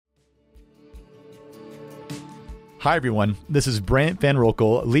Hi everyone, this is Brant Van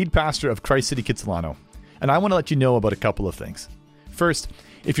Rokel, lead pastor of Christ City Kitsilano, and I want to let you know about a couple of things. First,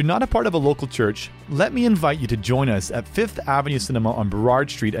 if you're not a part of a local church, let me invite you to join us at 5th Avenue Cinema on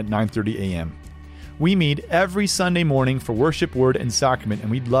Burrard Street at 9:30 a.m. We meet every Sunday morning for worship, word, and sacrament, and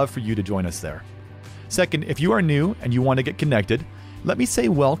we'd love for you to join us there. Second, if you are new and you want to get connected, let me say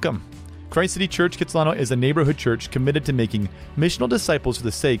welcome. Christ City Church Kitsilano is a neighborhood church committed to making missional disciples for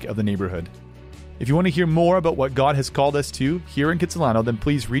the sake of the neighborhood. If you want to hear more about what God has called us to here in Kitsilano, then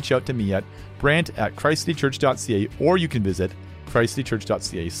please reach out to me at brant@christcitychurch.ca, or you can visit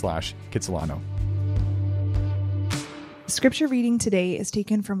christcitychurch.ca/Kitsilano. The scripture reading today is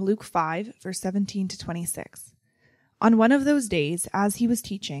taken from Luke 5, verse 17 to 26. On one of those days, as he was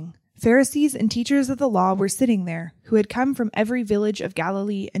teaching, Pharisees and teachers of the law were sitting there, who had come from every village of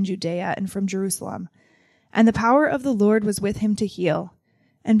Galilee and Judea and from Jerusalem. And the power of the Lord was with him to heal.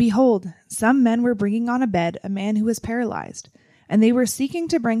 And behold, some men were bringing on a bed a man who was paralyzed, and they were seeking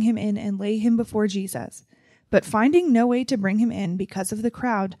to bring him in and lay him before Jesus. But finding no way to bring him in because of the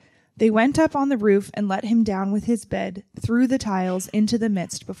crowd, they went up on the roof and let him down with his bed through the tiles into the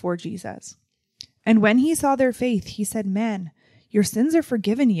midst before Jesus. And when he saw their faith, he said, "Man, your sins are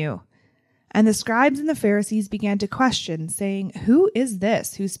forgiven you." And the scribes and the Pharisees began to question, saying, "Who is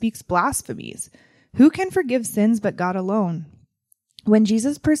this who speaks blasphemies? Who can forgive sins but God alone?" When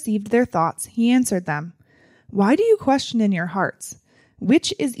Jesus perceived their thoughts, he answered them, "Why do you question in your hearts?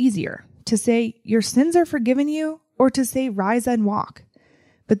 Which is easier, to say, 'Your sins are forgiven you,' or to say, 'Rise and walk'?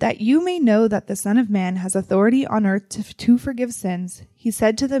 But that you may know that the Son of Man has authority on earth to forgive sins," he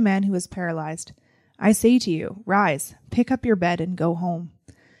said to the man who was paralyzed, "I say to you, rise, pick up your bed and go home."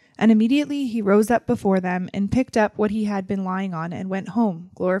 And immediately he rose up before them and picked up what he had been lying on and went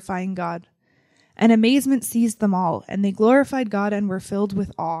home, glorifying God. And amazement seized them all, and they glorified God and were filled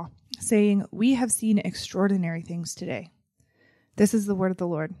with awe, saying, "We have seen extraordinary things today." This is the word of the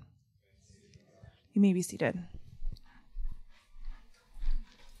Lord. You may be seated.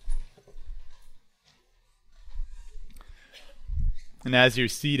 And as you're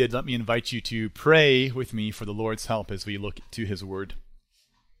seated, let me invite you to pray with me for the Lord's help as we look to his word.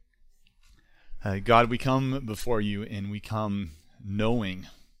 God, we come before you, and we come knowing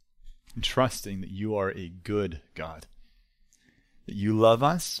and trusting that you are a good God, that you love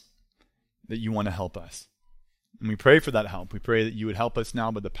us, that you want to help us. And we pray for that help. We pray that you would help us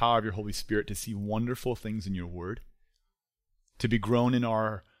now by the power of your Holy Spirit to see wonderful things in your word, to be grown in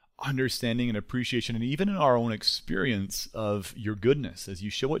our understanding and appreciation, and even in our own experience of your goodness as you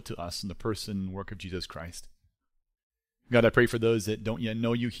show it to us in the person and work of Jesus Christ. God, I pray for those that don't yet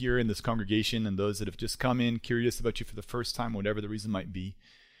know you here in this congregation, and those that have just come in curious about you for the first time, whatever the reason might be.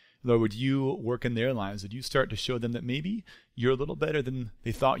 Lord, would you work in their lives? Would you start to show them that maybe you're a little better than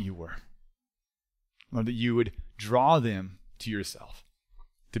they thought you were? Lord, that you would draw them to yourself,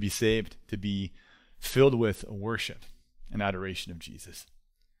 to be saved, to be filled with worship and adoration of Jesus.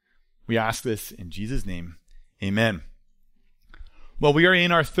 We ask this in Jesus' name. Amen. Well, we are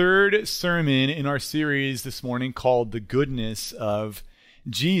in our third sermon in our series this morning called The Goodness of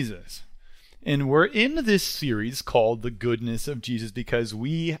Jesus. And we're in this series called The Goodness of Jesus because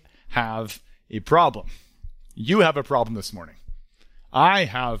we have a problem. You have a problem this morning. I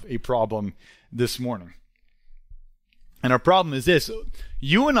have a problem this morning. And our problem is this.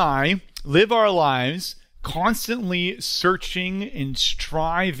 You and I live our lives constantly searching and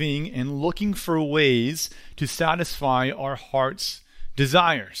striving and looking for ways to satisfy our heart's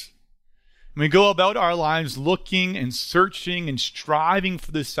desires. We go about our lives looking and searching and striving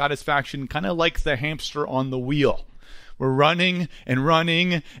for this satisfaction, kind of like the hamster on the wheel. We're running and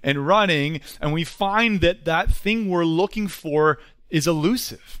running and running, and we find that that thing we're looking for is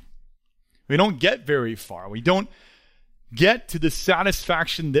elusive. We don't get very far. We don't get to the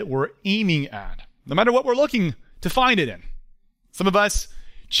satisfaction that we're aiming at, no matter what we're looking to find it in. Some of us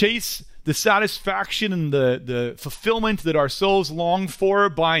chase the satisfaction and the fulfillment that our souls long for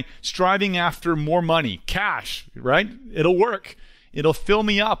by striving after more money, cash, right? It'll work. It'll fill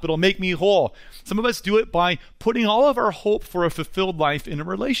me up. It'll make me whole. Some of us do it by putting all of our hope for a fulfilled life in a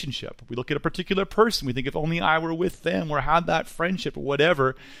relationship. We look at a particular person. We think if only I were with them or had that friendship or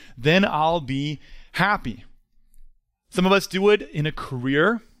whatever, then I'll be happy. Some of us do it in a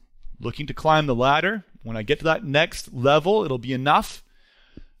career, looking to climb the ladder. When I get to that next level, it'll be enough.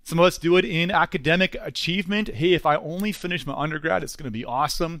 Some of us do it in academic achievement. Hey, if I only finish my undergrad, it's going to be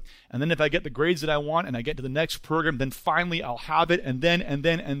awesome. And then if I get the grades that I want and I get to the next program, then finally I'll have it. And then,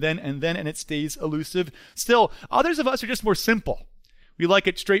 and it stays elusive. Still, others of us are just more simple. We like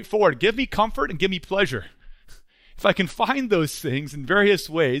it straightforward. Give me comfort and give me pleasure. If I can find those things in various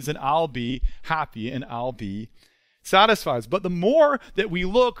ways, then I'll be happy and I'll be satisfies. But the more that we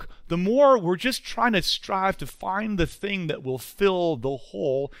look, the more we're just trying to strive to find the thing that will fill the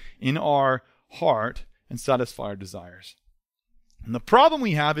hole in our heart and satisfy our desires. And the problem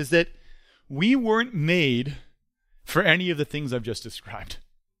we have is that we weren't made for any of the things I've just described.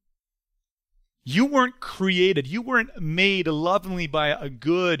 You weren't created, you weren't made lovingly by a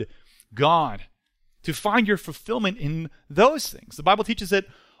good God to find your fulfillment in those things. The Bible teaches that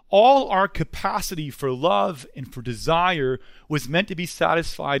all our capacity for love and for desire was meant to be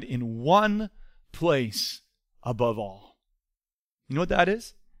satisfied in one place above all. You know what that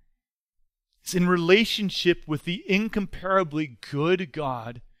is? It's in relationship with the incomparably good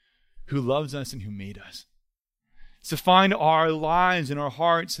God who loves us and who made us. It's to find our lives and our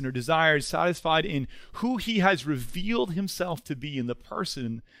hearts and our desires satisfied in who he has revealed himself to be in the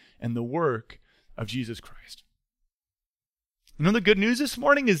person and the work of Jesus Christ. You know, the good news this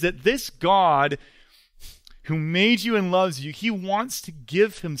morning is that this God who made you and loves you, he wants to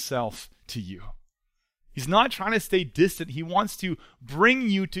give himself to you. He's not trying to stay distant. He wants to bring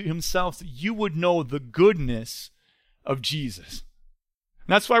you to himself so you would know the goodness of Jesus.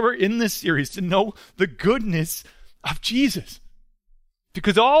 And that's why we're in this series, to know the goodness of Jesus.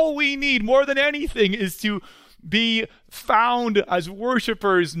 Because all we need more than anything is to be found as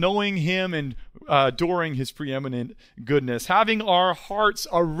worshipers, knowing him and adoring his preeminent goodness. Having our hearts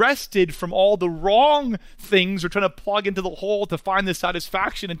arrested from all the wrong things we're trying to plug into the hole to find the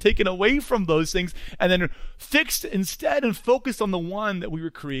satisfaction, and taken away from those things and then fixed instead and focused on the one that we were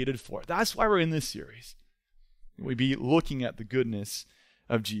created for. That's why we're in this series. We'll be looking at the goodness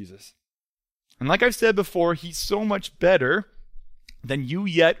of Jesus. And like I've said before, he's so much better than you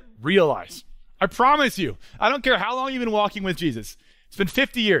yet realize. I promise you, I don't care how long you've been walking with Jesus. It's been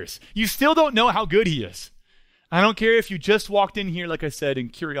 50 years. You still don't know how good he is. I don't care if you just walked in here, like I said, in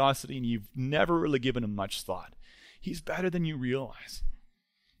curiosity and you've never really given him much thought. He's better than you realize.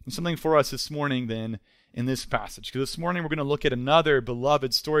 And something for us this morning then in this passage, because this morning we're going to look at another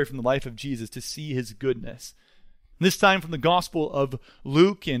beloved story from the life of Jesus to see his goodness. This time from the Gospel of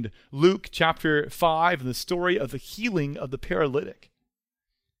Luke, and Luke chapter 5, and the story of the healing of the paralytic.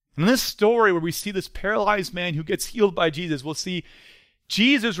 In this story where we see this paralyzed man who gets healed by Jesus, we'll see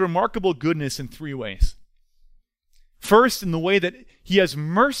Jesus' remarkable goodness in three ways. First, in the way that he has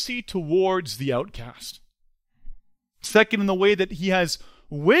mercy towards the outcast. Second, in the way that he has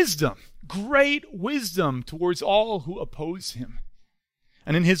wisdom, great wisdom towards all who oppose him.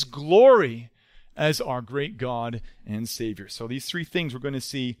 And in his glory as our great God and Savior. So these three things we're going to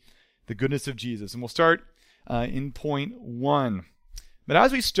see the goodness of Jesus. And we'll start in point 1. But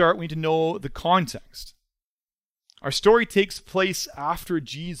as we start, we need to know the context. Our story takes place after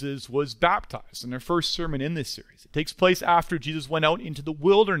Jesus was baptized in our first sermon in this series. It takes place after Jesus went out into the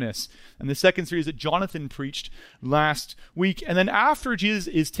wilderness in the second series that Jonathan preached last week. And then after Jesus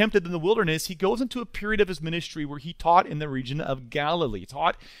is tempted in the wilderness, he goes into a period of his ministry where he taught in the region of Galilee,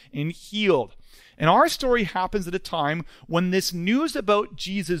 taught and healed. And our story happens at a time when this news about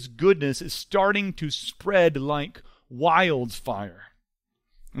Jesus' goodness is starting to spread like wildfire.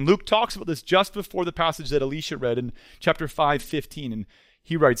 And Luke talks about this just before the passage that Alicia read in chapter 5:15, and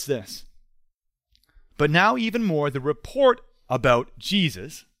he writes this. But now even more, the report about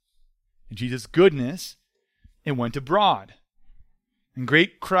Jesus and Jesus' goodness, it went abroad. And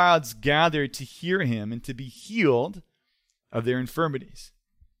great crowds gathered to hear him and to be healed of their infirmities.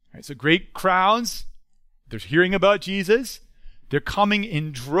 All right, so great crowds, they're hearing about Jesus. They're coming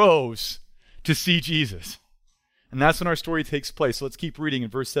in droves to see Jesus. And that's when our story takes place. So let's keep reading in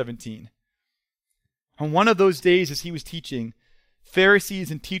verse 17. On one of those days as he was teaching,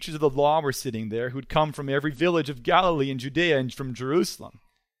 Pharisees and teachers of the law were sitting there who'd come from every village of Galilee and Judea and from Jerusalem.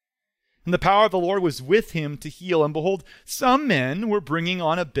 And the power of the Lord was with him to heal. And behold, some men were bringing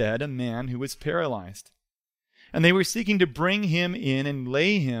on a bed a man who was paralyzed. And they were seeking to bring him in and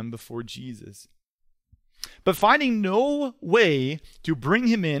lay him before Jesus. But finding no way to bring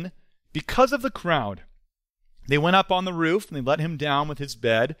him in because of the crowd, they went up on the roof and they let him down with his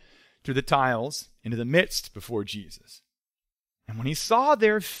bed through the tiles into the midst before Jesus. And when he saw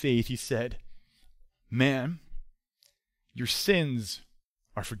their faith, he said, "Man, your sins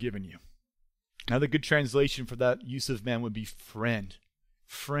are forgiven you." Now the good translation for that use of man would be friend.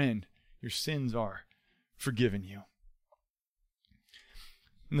 Friend, your sins are forgiven you.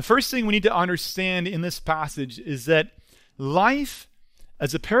 And the first thing we need to understand in this passage is that life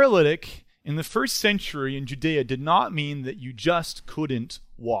as a paralytic in the first century in Judea did not mean that you just couldn't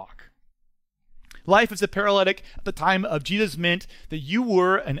walk. Life as a paralytic at the time of Jesus meant that you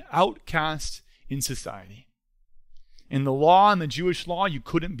were an outcast in society. In the law, in the Jewish law, you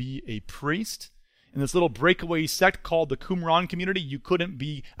couldn't be a priest. In this little breakaway sect called the Qumran community, you couldn't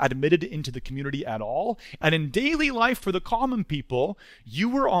be admitted into the community at all. And in daily life for the common people, you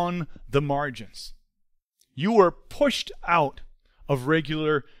were on the margins. You were pushed out of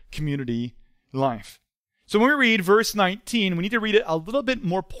regular community life. So when we read verse 19, we need to read it a little bit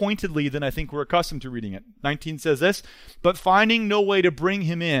more pointedly than I think we're accustomed to reading it. 19 says this, but finding no way to bring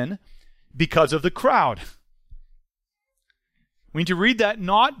him in because of the crowd. We need to read that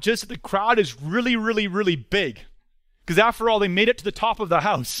not just that the crowd is really, really, really big, because after all, they made it to the top of the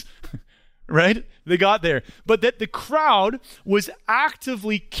house, right? They got there. But that the crowd was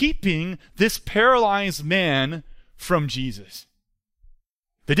actively keeping this paralyzed man from Jesus.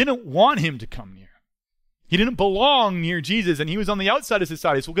 They didn't want him to come near. He didn't belong near Jesus, and he was on the outside of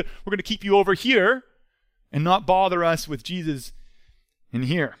society. So we're going to keep you over here and not bother us with Jesus in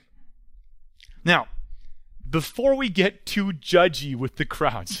here. Now, before we get too judgy with the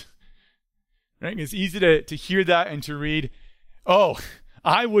crowds, right? It's easy to hear that and to read, oh,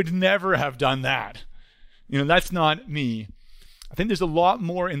 I would never have done that. That's not me. I think there's a lot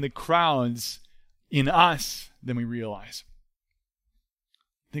more in the crowds in us than we realize.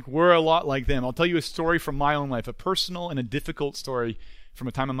 I think we're a lot like them. I'll tell you a story from my own life, a personal and a difficult story from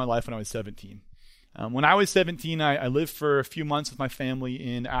a time in my life when I was 17. When I was 17, I lived for a few months with my family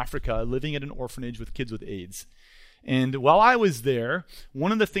in Africa, living at an orphanage with kids with AIDS. And while I was there,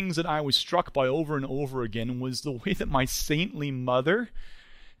 one of the things that I was struck by over and over again was the way that my saintly mother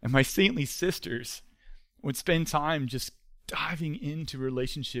and my saintly sisters would spend time just diving into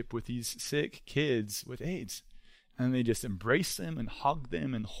relationship with these sick kids with AIDS. And they just embrace them and hug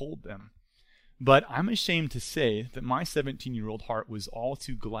them and hold them. But I'm ashamed to say that my 17-year-old heart was all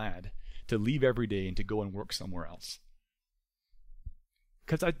too glad to leave every day and to go and work somewhere else.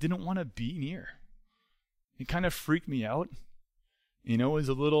 Because I didn't want to be near. It kind of freaked me out. It was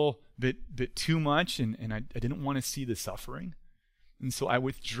a little bit too much, and I didn't want to see the suffering. And so I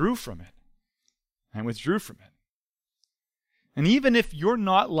withdrew from it. And even if you're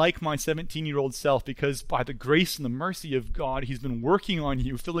not like my 17-year-old self, because by the grace and the mercy of God, he's been working on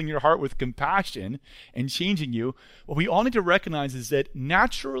you, filling your heart with compassion and changing you, what we all need to recognize is that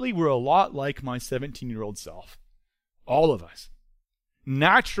naturally we're a lot like my 17-year-old self. All of us.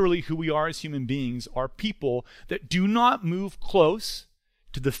 Naturally, who we are as human beings are people that do not move close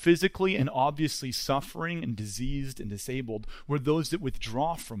to the physically and obviously suffering and diseased and disabled. We're those that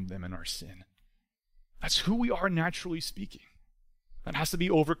withdraw from them in our sin. That's who we are naturally speaking. That has to be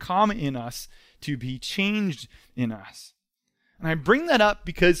overcome in us to be changed in us. And I bring that up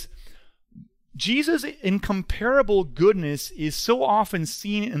because Jesus' incomparable goodness is so often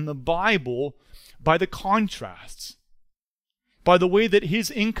seen in the Bible by the contrasts, by the way that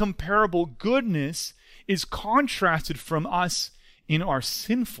his incomparable goodness is contrasted from us in our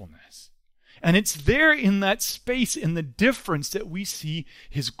sinfulness. And it's there in that space, in the difference, that we see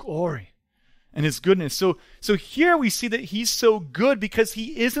his glory and his goodness. So here we see that he's so good because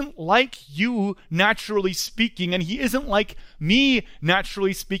he isn't like you naturally speaking, and he isn't like me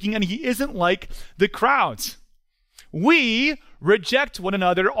naturally speaking, and he isn't like the crowds. We reject one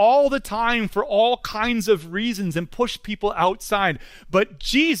another all the time for all kinds of reasons and push people outside, but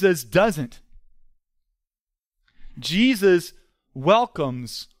Jesus doesn't. Jesus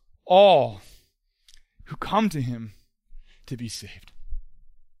welcomes all who come to him to be saved.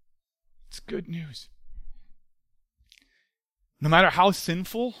 It's good news. No matter how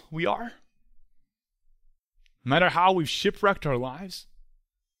sinful we are, no matter how we've shipwrecked our lives,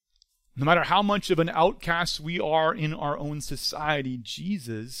 no matter how much of an outcast we are in our own society,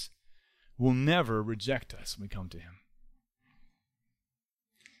 Jesus will never reject us when we come to him.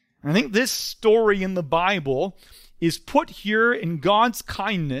 I think this story in the Bible is put here in God's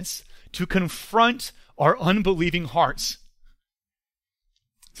kindness to confront our unbelieving hearts.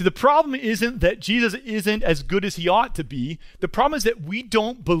 See, the problem isn't that Jesus isn't as good as he ought to be. The problem is that we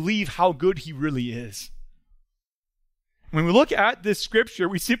don't believe how good he really is. When we look at this scripture,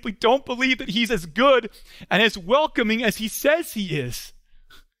 we simply don't believe that he's as good and as welcoming as he says he is.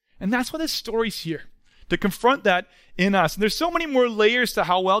 And that's why this story's here, to confront that in us. And there's so many more layers to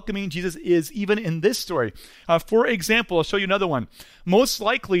how welcoming Jesus is, even in this story. For example, I'll show you another one. Most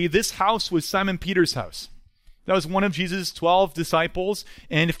likely, this house was Simon Peter's house. That was one of Jesus' 12 disciples,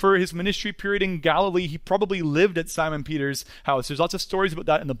 and for his ministry period in Galilee, he probably lived at Simon Peter's house. There's lots of stories about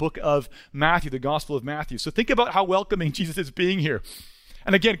that in the book of Matthew, the Gospel of Matthew. So think about how welcoming Jesus is being here.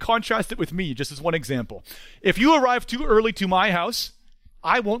 And again, contrast it with me, just as one example. If you arrive too early to my house,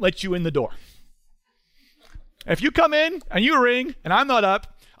 I won't let you in the door. If you come in and you ring and I'm not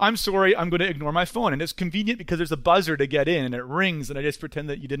up, I'm sorry, I'm going to ignore my phone. And it's convenient because there's a buzzer to get in and it rings and I just pretend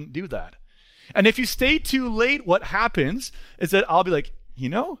that you didn't do that. And if you stay too late, what happens is that I'll be like,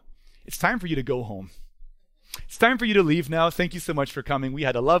 it's time for you to go home. It's time for you to leave now. Thank you so much for coming. We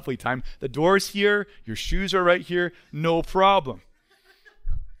had a lovely time. The door's here. Your shoes are right here. No problem.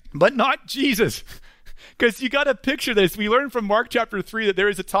 But not Jesus. Because you got to picture this. We learned from Mark chapter 3 that there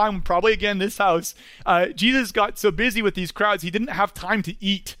is a time, probably again this house, Jesus got so busy with these crowds, he didn't have time to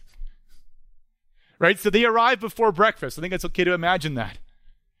eat. Right? So they arrived before breakfast. I think it's okay to imagine that.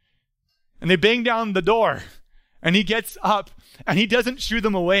 And they bang down the door. And he gets up and he doesn't shoo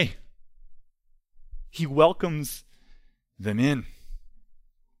them away. He welcomes them in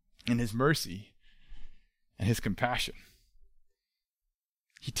his mercy and his compassion.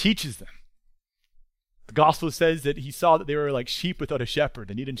 He teaches them. The gospel says that he saw that they were like sheep without a shepherd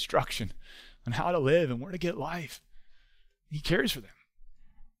and need instruction on how to live and where to get life. He cares for them.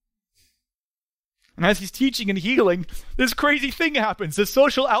 And as he's teaching and healing, this crazy thing happens. The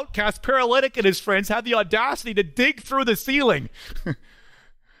social outcast paralytic and his friends have the audacity to dig through the ceiling.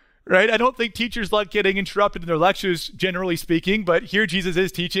 Right? I don't think teachers like getting interrupted in their lectures, generally speaking, but here Jesus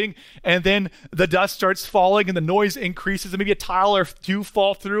is teaching, and then the dust starts falling and the noise increases, and maybe a tile or two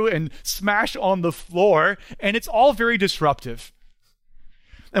fall through and smash on the floor, and it's all very disruptive.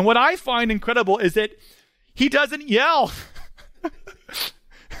 And what I find incredible is that he doesn't yell.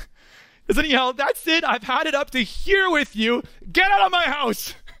 Doesn't yell, that's it, I've had it up to here with you, get out of my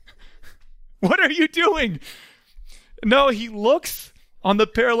house. What are you doing? No, he looks on the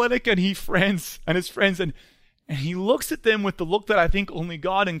paralytic and his friends, and he looks at them with the look that I think only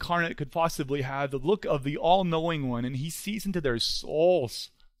God incarnate could possibly have, the look of the all-knowing one, and he sees into their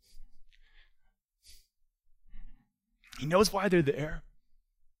souls. He knows why they're there.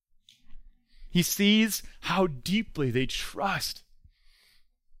 He sees how deeply they trust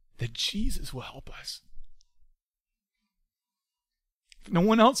that Jesus will help us. If no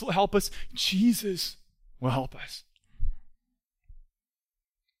one else will help us, Jesus will help us.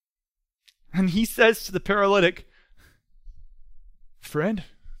 And he says to the paralytic, friend,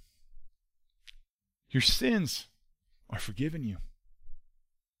 your sins are forgiven you.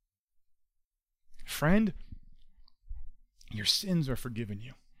 Friend, your sins are forgiven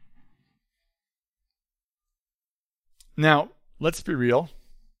you. Now, let's be real.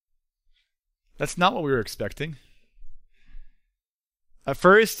 That's not what we were expecting. At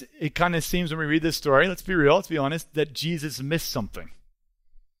first, it kind of seems when we read this story, let's be real, let's be honest, that Jesus missed something.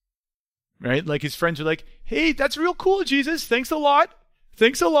 Right? Like his friends are like, hey, that's real cool, Jesus. Thanks a lot.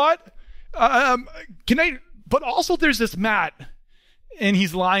 Thanks a lot. But also there's this mat and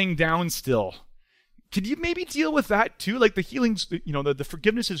he's lying down still. Could you maybe deal with that too? Like the healings, the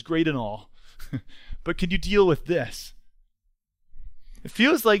forgiveness is great and all, but can you deal with this? It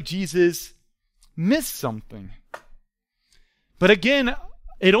feels like Jesus missed something. But again,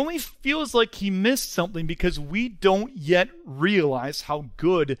 it only feels like he missed something because we don't yet realize how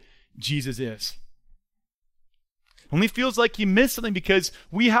good Jesus is. It only feels like he missed something because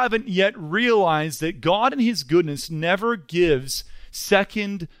we haven't yet realized that God in his goodness never gives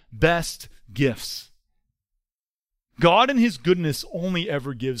second best gifts. God in his goodness only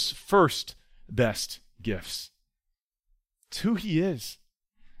ever gives first best gifts. It's who he is.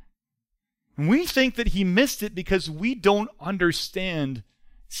 And we think that he missed it because we don't understand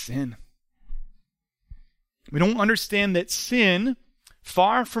sin. We don't understand that sin,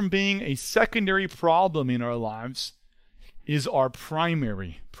 far from being a secondary problem in our lives, is our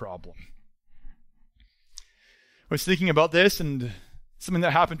primary problem. I was thinking about this and something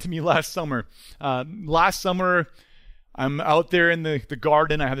that happened to me last summer. Last summer, I'm out there in the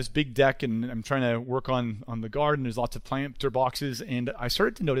garden. I have this big deck and I'm trying to work on the garden. There's lots of planter boxes and I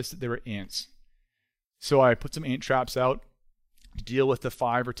started to notice that there were ants. So I put some ant traps out to deal with the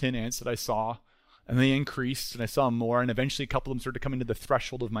 5 or 10 ants that I saw. And they increased, and I saw more, and eventually a couple of them started coming to the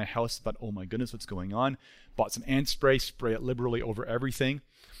threshold of my house. But oh my goodness, what's going on? Bought some ant spray it liberally over everything.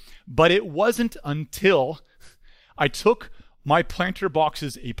 But it wasn't until I took my planter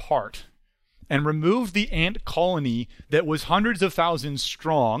boxes apart and removed the ant colony that was hundreds of thousands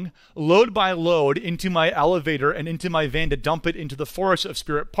strong, load by load, into my elevator and into my van to dump it into the forest of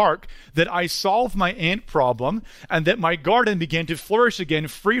Spirit Park, that I solved my ant problem and that my garden began to flourish again,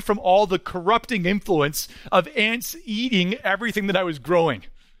 free from all the corrupting influence of ants eating everything that I was growing.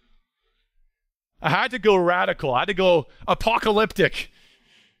 I had to go radical. I had to go apocalyptic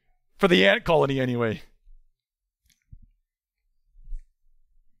for the ant colony anyway.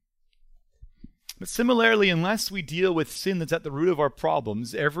 But similarly, unless we deal with sin that's at the root of our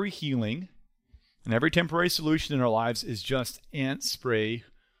problems, every healing and every temporary solution in our lives is just ant spray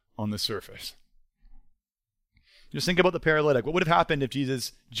on the surface. Just think about the paralytic. What would have happened if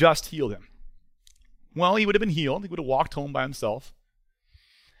Jesus just healed him? Well, he would have been healed. He would have walked home by himself.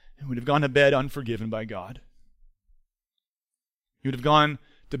 He would have gone to bed unforgiven by God. He would have gone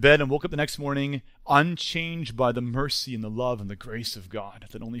to bed and woke up the next morning unchanged by the mercy and the love and the grace of God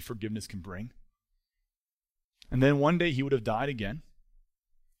that only forgiveness can bring. And then one day he would have died again.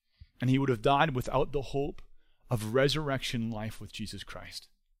 And he would have died without the hope of resurrection life with Jesus Christ.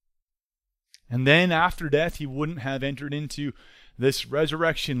 And then after death, he wouldn't have entered into this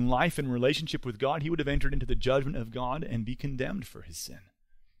resurrection life and relationship with God. He would have entered into the judgment of God and be condemned for his sin.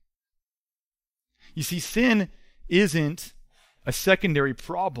 You see, sin isn't a secondary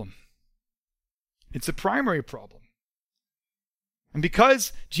problem. It's a primary problem. And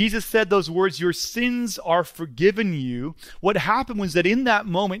because Jesus said those words, your sins are forgiven you, what happened was that in that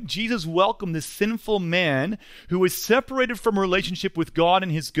moment, Jesus welcomed this sinful man who was separated from relationship with God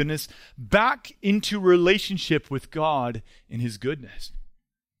and his goodness back into relationship with God in his goodness.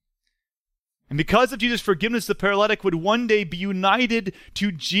 And because of Jesus' forgiveness, the paralytic would one day be united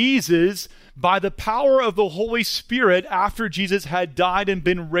to Jesus by the power of the Holy Spirit after Jesus had died and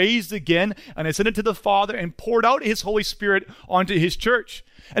been raised again and ascended to the Father and poured out his Holy Spirit onto his church.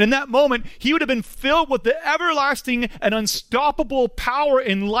 And in that moment, he would have been filled with the everlasting and unstoppable power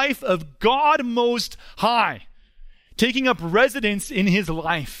and life of God Most High, taking up residence in his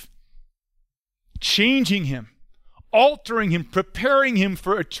life, changing him, altering him, preparing him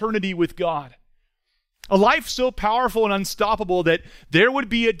for eternity with God. A life so powerful and unstoppable that there would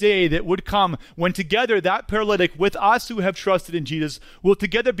be a day that would come when together that paralytic with us who have trusted in Jesus will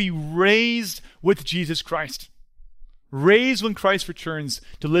together be raised with Jesus Christ. Raised when Christ returns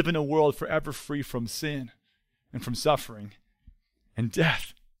to live in a world forever free from sin and from suffering and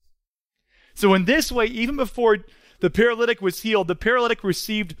death. So in this way, even before the paralytic was healed, the paralytic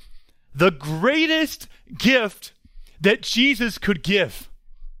received the greatest gift that Jesus could give.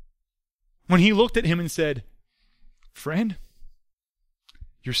 When he looked at him and said, friend,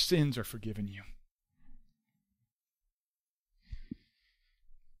 your sins are forgiven you.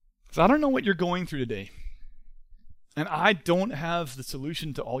 So I don't know what you're going through today. And I don't have the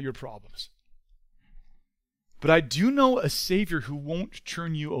solution to all your problems. But I do know a Savior who won't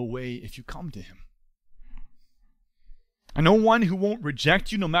turn you away if you come to him. I know one who won't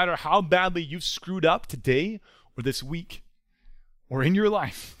reject you no matter how badly you've screwed up today or this week or in your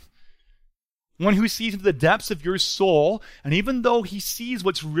life. One who sees into the depths of your soul, and even though he sees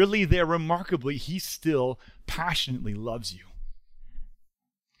what's really there remarkably, he still passionately loves you.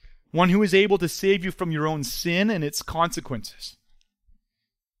 One who is able to save you from your own sin and its consequences.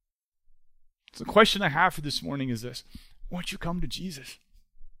 So the question I have for this morning is this: won't you come to Jesus?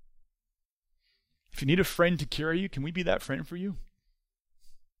 If you need a friend to carry you, can we be that friend for you?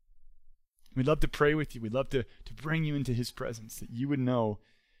 We'd love to pray with you. We'd love to bring you into his presence, that you would know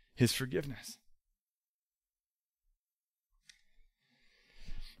his forgiveness.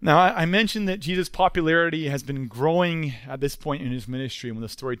 Now, I mentioned that Jesus' popularity has been growing at this point in his ministry when the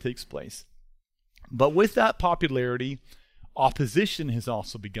story takes place. But with that popularity, opposition has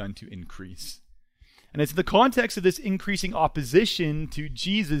also begun to increase. And it's in the context of this increasing opposition to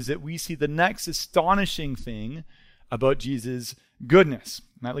Jesus that we see the next astonishing thing about Jesus' goodness.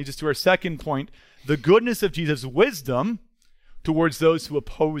 And that leads us to our second point, the goodness of Jesus' wisdom towards those who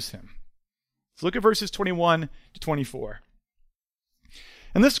oppose him. So look at verses 21 to 24.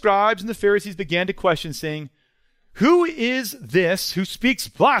 And the scribes and the Pharisees began to question, saying, who is this who speaks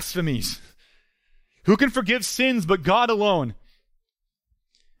blasphemies? Who can forgive sins but God alone?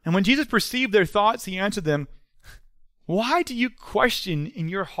 And when Jesus perceived their thoughts, he answered them, why do you question in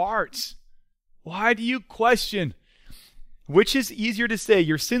your hearts? Why do you question? Which is easier to say,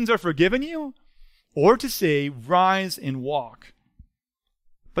 your sins are forgiven you, or to say, rise and walk?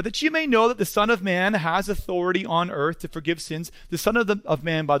 But that you may know that the Son of Man has authority on earth to forgive sins. The Son of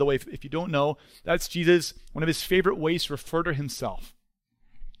Man, by the way, if you don't know, that's Jesus, one of his favorite ways to refer to himself.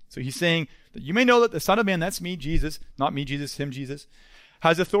 So he's saying that you may know that the Son of Man, that's me, Jesus, not me, Jesus, him, Jesus,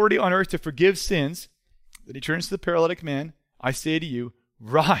 has authority on earth to forgive sins. That he turns to the paralytic man, I say to you,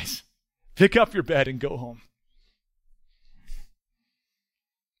 rise, pick up your bed and go home.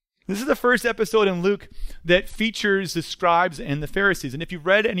 This is the first episode in Luke that features the scribes and the Pharisees. And if you've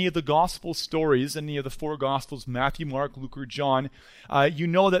read any of the gospel stories, any of the four gospels, Matthew, Mark, Luke, or John, you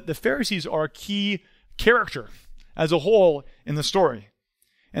know that the Pharisees are a key character as a whole in the story.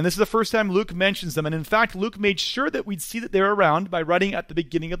 And this is the first time Luke mentions them. And in fact, Luke made sure that we'd see that they're around by writing at the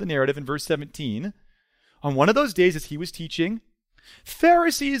beginning of the narrative in verse 17. On one of those days as he was teaching,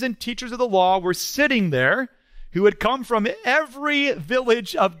 Pharisees and teachers of the law were sitting there, who had come from every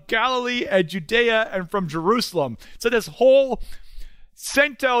village of Galilee and Judea and from Jerusalem. So this whole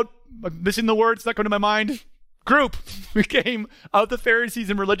sent out, I'm missing the word, it's not coming to my mind, group became of the Pharisees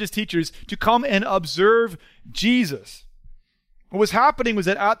and religious teachers to come and observe Jesus. What was happening was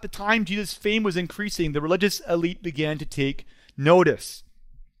that at the time Jesus' fame was increasing, the religious elite began to take notice.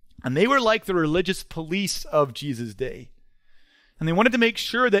 And they were like the religious police of Jesus' day. And they wanted to make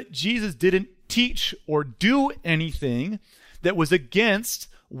sure that Jesus didn't teach or do anything that was against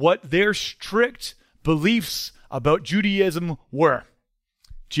what their strict beliefs about Judaism were.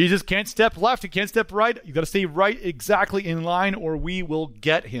 Jesus can't step left, he can't step right. You've got to stay right exactly in line or we will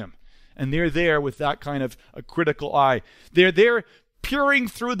get him. And they're there with that kind of a critical eye. They're there peering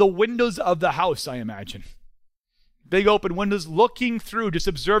through the windows of the house, I imagine. Big open windows, looking through, just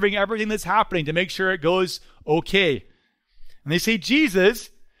observing everything that's happening to make sure it goes okay. And they see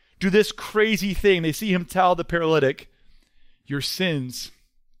Jesus do this crazy thing. They see him tell the paralytic, your sins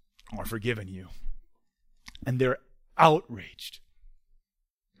are forgiven you. And they're outraged.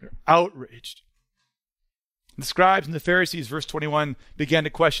 They're outraged. The scribes and the Pharisees, verse 21, began to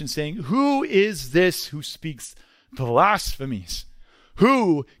question, saying, who is this who speaks blasphemies?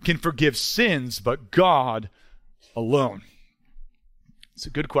 Who can forgive sins but God alone? It's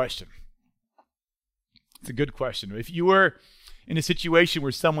a good question. It's a good question. If you were in a situation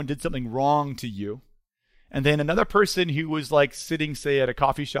where someone did something wrong to you, and then another person who was like sitting, say, at a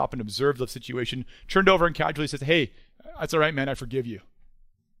coffee shop and observed the situation, turned over and casually says, hey, that's all right, man, I forgive you.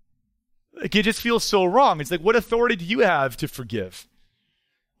 Like, it just feels so wrong. It's like, what authority do you have to forgive?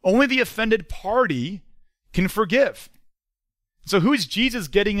 Only the offended party can forgive. So who is Jesus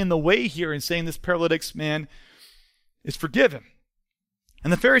getting in the way here and saying this paralytic's man is forgiven?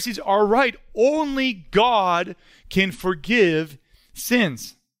 And the Pharisees are right. Only God can forgive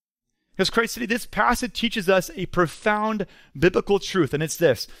sins. Because Christ said, this passage teaches us a profound biblical truth, and it's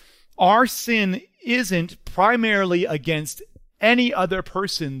this. Our sin isn't primarily against any other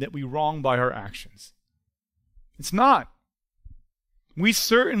person that we wrong by our actions. It's not. We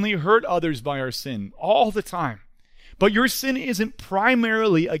certainly hurt others by our sin all the time. But your sin isn't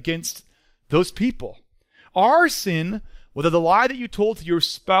primarily against those people. Our sin, whether the lie that you told to your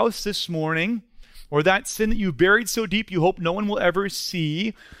spouse this morning, or that sin that you buried so deep you hope no one will ever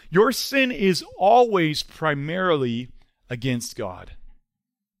see, your sin is always primarily against God.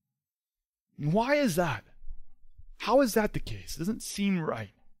 And why is that? How is that the case? It doesn't seem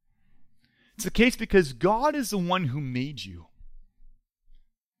right. It's the case because God is the one who made you.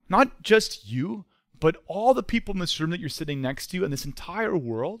 Not just you, but all the people in this room that you're sitting next to and this entire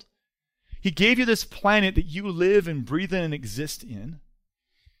world. He gave you this planet that you live and breathe in and exist in.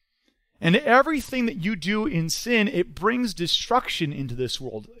 And everything that you do in sin, it brings destruction into this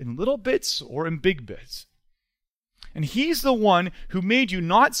world in little bits or in big bits. And he's the one who made you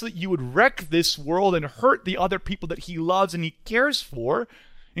not so that you would wreck this world and hurt the other people that he loves and he cares for,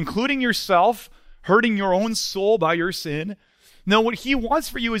 including yourself, hurting your own soul by your sin. No, what he wants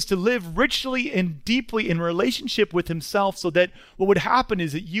for you is to live richly and deeply in relationship with himself so that what would happen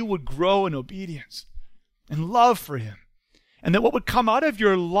is that you would grow in obedience and love for him. And that what would come out of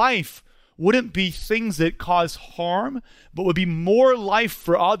your life wouldn't be things that cause harm, but would be more life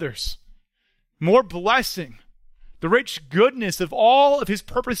for others, more blessing, the rich goodness of all of his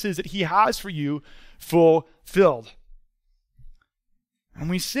purposes that he has for you fulfilled. When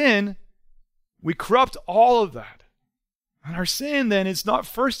we sin, we corrupt all of that. And our sin then is not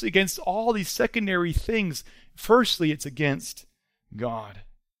first against all these secondary things. Firstly, it's against God.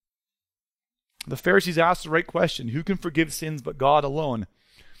 The Pharisees asked the right question: who can forgive sins but God alone?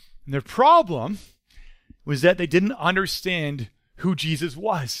 And their problem was that they didn't understand who Jesus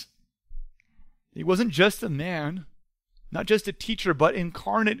was. He wasn't just a man, not just a teacher, but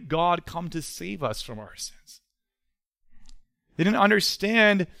incarnate God come to save us from our sins. They didn't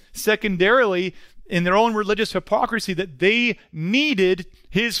understand, secondarily, in their own religious hypocrisy, that they needed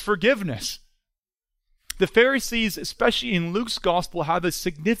his forgiveness. The Pharisees, especially in Luke's gospel, have a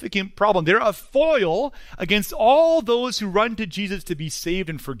significant problem. They're a foil against all those who run to Jesus to be saved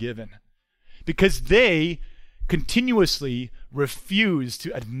and forgiven, because they continuously refuse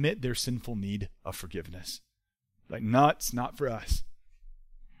to admit their sinful need of forgiveness. Like, nuts, not for us.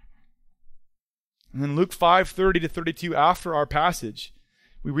 And then Luke 5:30-32, after our passage,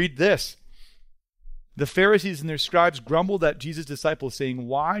 we read this. The Pharisees and their scribes grumbled at Jesus' disciples, saying,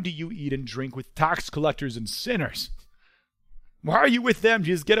 "Why do you eat and drink with tax collectors and sinners? Why are you with them,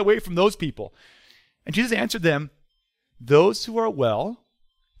 Jesus? Get away from those people." And Jesus answered them, "Those who are well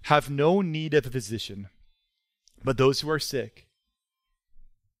have no need of a physician, but those who are sick."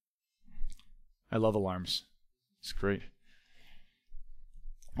 I love alarms. It's great.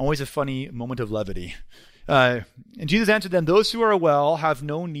 Always a funny moment of levity. And Jesus answered them, "Those who are well have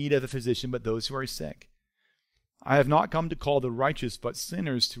no need of a physician, but those who are sick. I have not come to call the righteous, but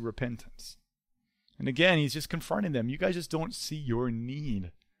sinners to repentance." And again, he's just confronting them. You guys just don't see your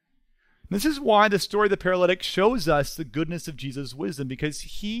need. This is why the story of the paralytic shows us the goodness of Jesus' wisdom, because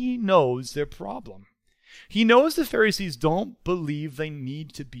he knows their problem. He knows the Pharisees don't believe they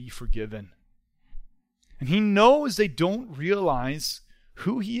need to be forgiven. And he knows they don't realize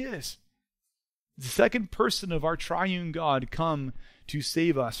who he is. The second person of our triune God come to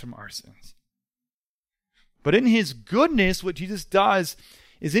save us from our sins. But in his goodness, what Jesus does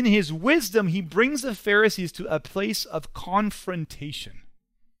is in his wisdom, he brings the Pharisees to a place of confrontation.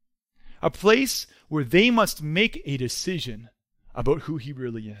 A place where they must make a decision about who he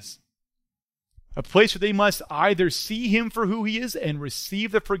really is. A place where they must either see him for who he is and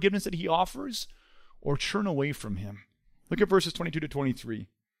receive the forgiveness that he offers, or turn away from him. Look at verses 22 to 23.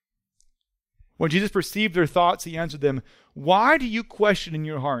 When Jesus perceived their thoughts, he answered them, "Why do you question in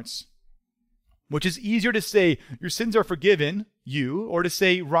your hearts? Which is easier to say, 'Your sins are forgiven,' you, or to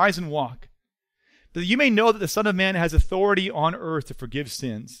say, 'Rise and walk'? That you may know that the Son of Man has authority on earth to forgive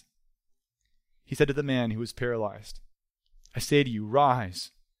sins." He said to the man who was paralyzed, "I say to you,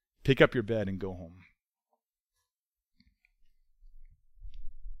 rise, pick up your bed and go home."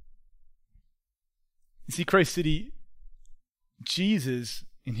 You see, Christ City, Jesus,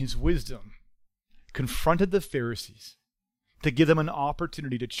 in his wisdom, confronted the Pharisees to give them an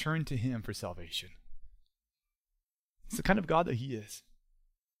opportunity to turn to him for salvation. It's the kind of God that he is.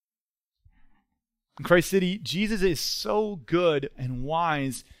 In Christ City, Jesus is so good and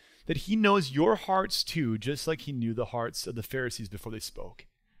wise that he knows your hearts too, just like he knew the hearts of the Pharisees before they spoke.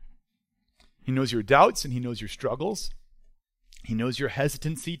 He knows your doubts and he knows your struggles. He knows your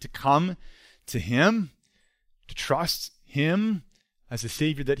hesitancy to come to him, to trust him as the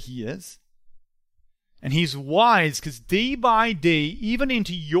Savior that he is. And he's wise because day by day, even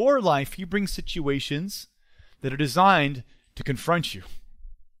into your life, he brings situations that are designed to confront you.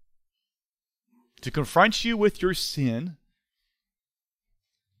 To confront you with your sin.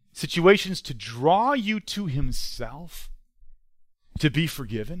 Situations to draw you to himself, to be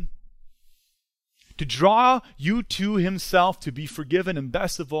forgiven. To draw you to himself, to be forgiven, and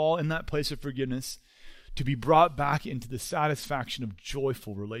best of all, in that place of forgiveness, to be brought back into the satisfaction of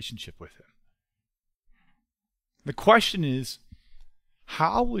joyful relationship with him. The question is,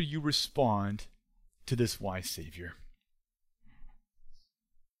 how will you respond to this wise Savior?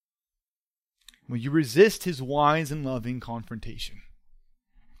 Will you resist his wise and loving confrontation?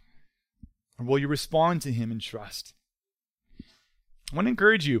 Or will you respond to him in trust? I want to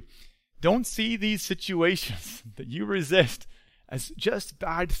encourage you, don't see these situations that you resist as just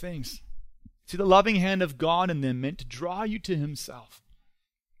bad things. See the loving hand of God in them meant to draw you to himself,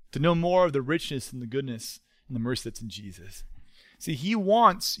 to know more of the richness and the goodness and the mercy that's in Jesus. See, he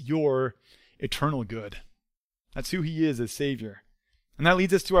wants your eternal good. That's who he is as Savior. And that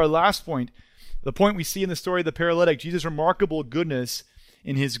leads us to our last point, the point we see in the story of the paralytic, Jesus' remarkable goodness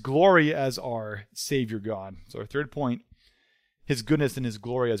in his glory as our Savior God. So our third point, his goodness and his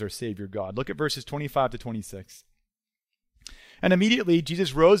glory as our Savior God. Look at verses 25 to 26. And immediately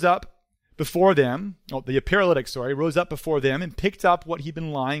Jesus rose up before them, the paralytic, rose up before them and picked up what he'd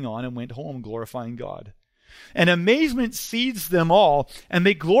been lying on and went home glorifying God. And amazement seized them all, and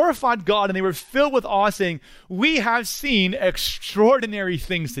they glorified God, and they were filled with awe, saying, "We have seen extraordinary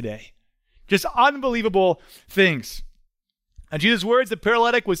things today." Just unbelievable things. And Jesus' words, the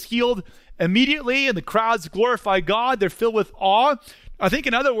paralytic was healed immediately, and the crowds glorified God. They're filled with awe. I think,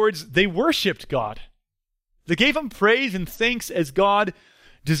 in other words, they worshiped God. They gave him praise and thanks as God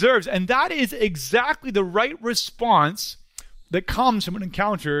deserves. And that is exactly the right response that comes from an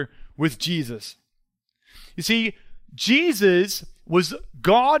encounter with Jesus. You see, Jesus was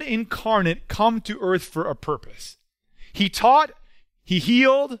God incarnate come to earth for a purpose. He taught, he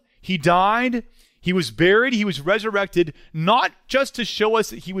healed, he died, he was buried, he was resurrected, not just to show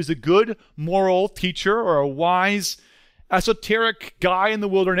us that he was a good moral teacher or a wise, esoteric guy in the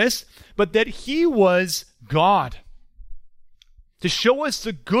wilderness, but that he was God. To show us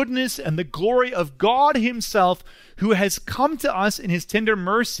the goodness and the glory of God himself, who has come to us in his tender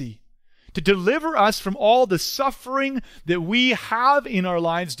mercy to deliver us from all the suffering that we have in our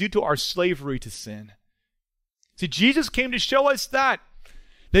lives due to our slavery to sin. See, Jesus came to show us that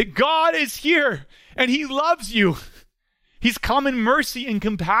God is here and he loves you. He's come in mercy and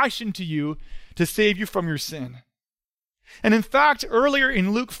compassion to you to save you from your sin. And in fact, earlier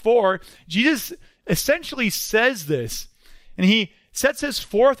in Luke 4, Jesus essentially says this. And he sets us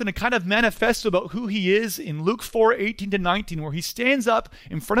forth in a kind of manifesto about who he is in Luke 4:18-19, where he stands up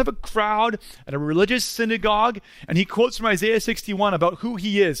in front of a crowd at a religious synagogue, and he quotes from Isaiah 61 about who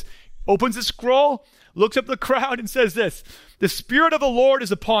he is. Opens the scroll, looks up the crowd, and says this, "The Spirit of the Lord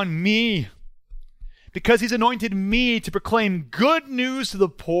is upon me, because he's anointed me to proclaim good news to the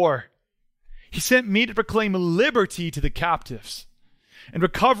poor. He sent me to proclaim liberty to the captives and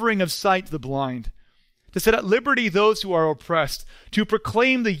recovering of sight to the blind, to set at liberty those who are oppressed, to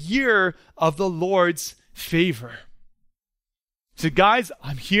proclaim the year of the Lord's favor." So guys,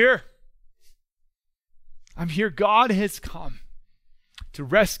 I'm here. I'm here. God has come to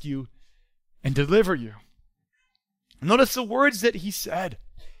rescue and deliver you. Notice the words that he said.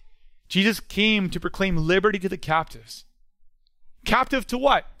 Jesus came to proclaim liberty to the captives. Captive to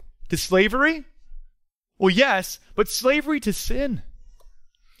what? To slavery? Well, yes, but slavery to sin.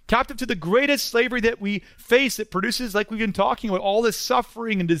 Captive to the greatest slavery that we face that produces, like we've been talking about, all this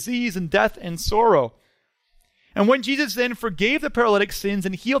suffering and disease and death and sorrow. And when Jesus then forgave the paralytic's sins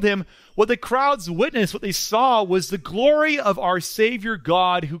and healed him, what the crowds witnessed, what they saw, was the glory of our Savior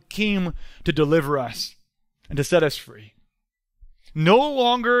God who came to deliver us and to set us free. No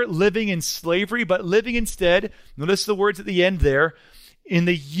longer living in slavery, but living instead, notice the words at the end there, in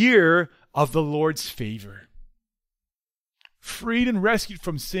the year of the Lord's favor. Freed and rescued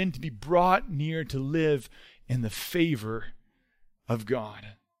from sin to be brought near to live in the favor of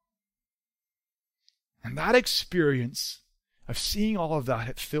God. And that experience of seeing all of that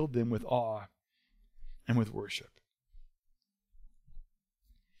had filled them with awe and with worship.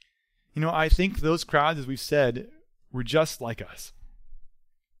 You know, I think those crowds, as we've said, were just like us.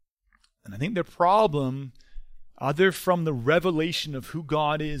 And I think their problem, other from the revelation of who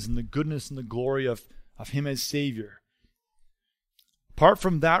God is and the goodness and the glory of him as Savior, apart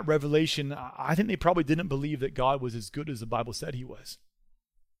from that revelation, I think they probably didn't believe that God was as good as the Bible said he was.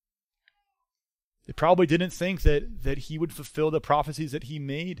 They probably didn't think that he would fulfill the prophecies that he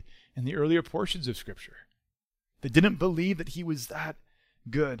made in the earlier portions of Scripture. They didn't believe that he was that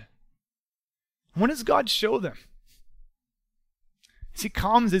good. When does God show them? As he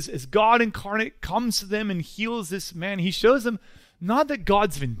comes, as God incarnate comes to them and heals this man, he shows them not that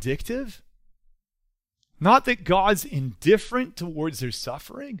God's vindictive, not that God's indifferent towards their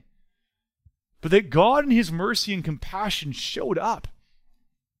suffering, but that God in his mercy and compassion showed up.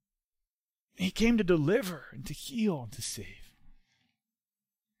 He came to deliver and to heal and to save.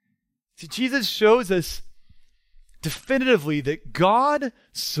 See, Jesus shows us definitively that God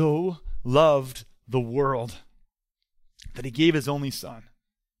so loved the world that he gave his only Son,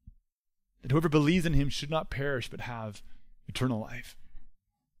 that whoever believes in him should not perish but have eternal life.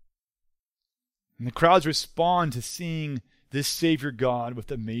 And the crowds respond to seeing this Savior God with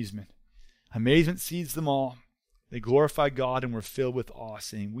amazement. Amazement seized them all. They glorify God and were filled with awe,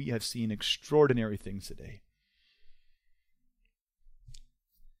 saying, "We have seen extraordinary things today."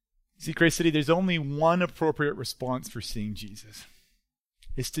 See, Grace City, there's only one appropriate response for seeing Jesus.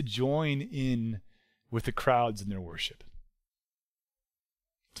 It's to join in with the crowds in their worship.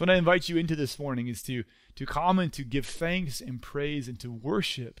 So what I invite you into this morning is to come and to give thanks and praise and to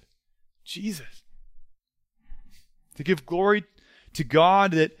worship Jesus. To give glory to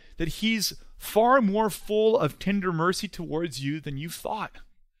God that he's far more full of tender mercy towards you than you've thought.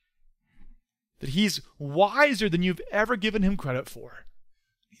 That he's wiser than you've ever given him credit for.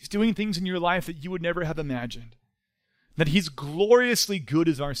 He's doing things in your life that you would never have imagined. That he's gloriously good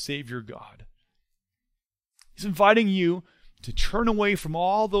as our Savior God. He's inviting you to turn away from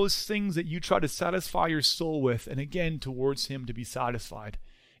all those things that you try to satisfy your soul with, and again towards him to be satisfied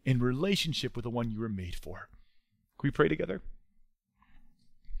in relationship with the one you were made for. Can we pray together?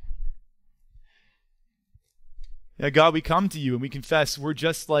 Yeah, God, we come to you and we confess we're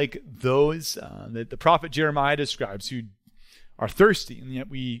just like those that the prophet Jeremiah describes who are thirsty, and yet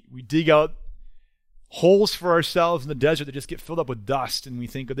we dig out holes for ourselves in the desert that just get filled up with dust, and we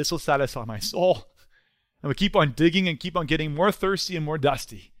think, oh, this will satisfy my soul. And we keep on digging and keep on getting more thirsty and more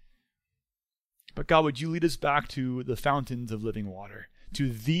dusty. But God, would you lead us back to the fountains of living water,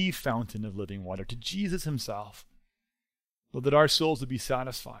 to the fountain of living water, to Jesus himself, Lord, that our souls would be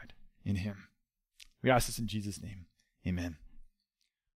satisfied in him. We ask this in Jesus' name. Amen.